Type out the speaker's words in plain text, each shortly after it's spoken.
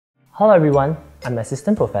Hello everyone, I'm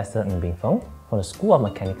Assistant Professor Ng Bing Feng from the School of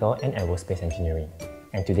Mechanical and Aerospace Engineering.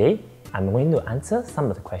 And today, I'm going to answer some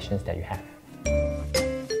of the questions that you have.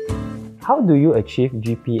 How do you achieve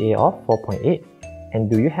GPA of 4.8? And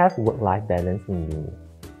do you have work-life balance in uni?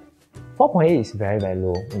 4.8 is very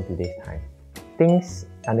low in today's time. Things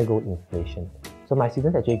undergo inflation. So my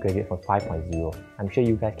students actually graduate from 5.0. I'm sure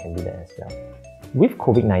you guys can do that as well. With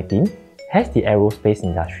COVID-19, has the aerospace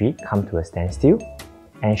industry come to a standstill?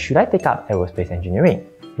 And should I take up aerospace engineering?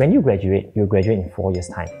 When you graduate, you'll graduate in 4 years'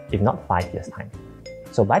 time, if not 5 years' time.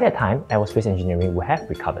 So by that time, aerospace engineering will have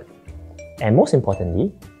recovered. And most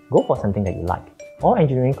importantly, go for something that you like. All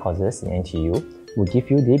engineering courses in NTU will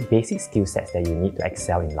give you the basic skill sets that you need to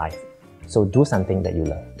excel in life. So do something that you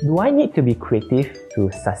love. Do I need to be creative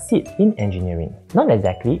to succeed in engineering? Not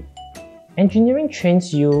exactly. Engineering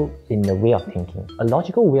trains you in the way of thinking, a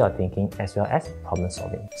logical way of thinking as well as problem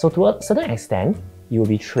solving. So to a certain extent, you will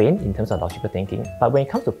be trained in terms of logical thinking, but when it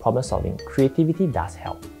comes to problem solving, creativity does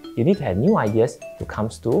help. You need to have new ideas when it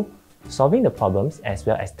comes to solving the problems as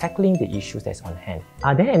well as tackling the issues that's on hand.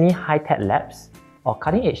 Are there any high-tech labs or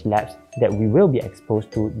cutting-edge labs that we will be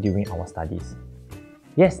exposed to during our studies?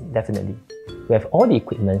 Yes, definitely. We have all the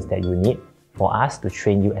equipment that you need for us to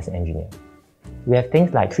train you as an engineer. We have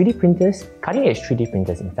things like 3D printers, cutting-edge 3D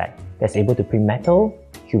printers in fact, that's able to print metal,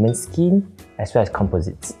 human skin, as well as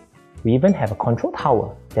composites. We even have a control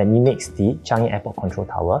tower that mimics the Changi Airport control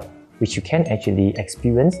tower, which you can actually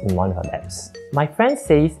experience in one of our labs. My friend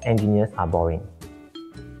says engineers are boring.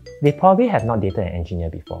 They probably have not dated an engineer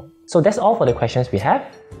before. So that's all for the questions we have.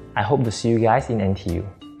 I hope to see you guys in NTU.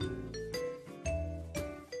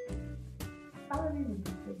 How long have you been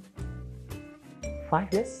teaching?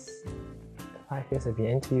 5 years? 5 years. I've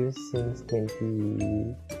been NTU since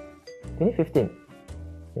 2015.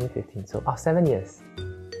 So 7 years.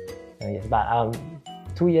 Yes, but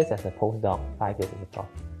 2 years as a postdoc, 5 years as a prof.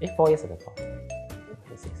 4 years as a prof.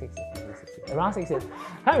 6 years. Around 6 years. I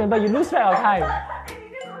can't remember, you lose track of time.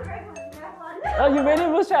 Oh, you really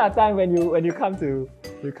lose track of time when you come to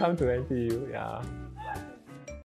NTU, yeah.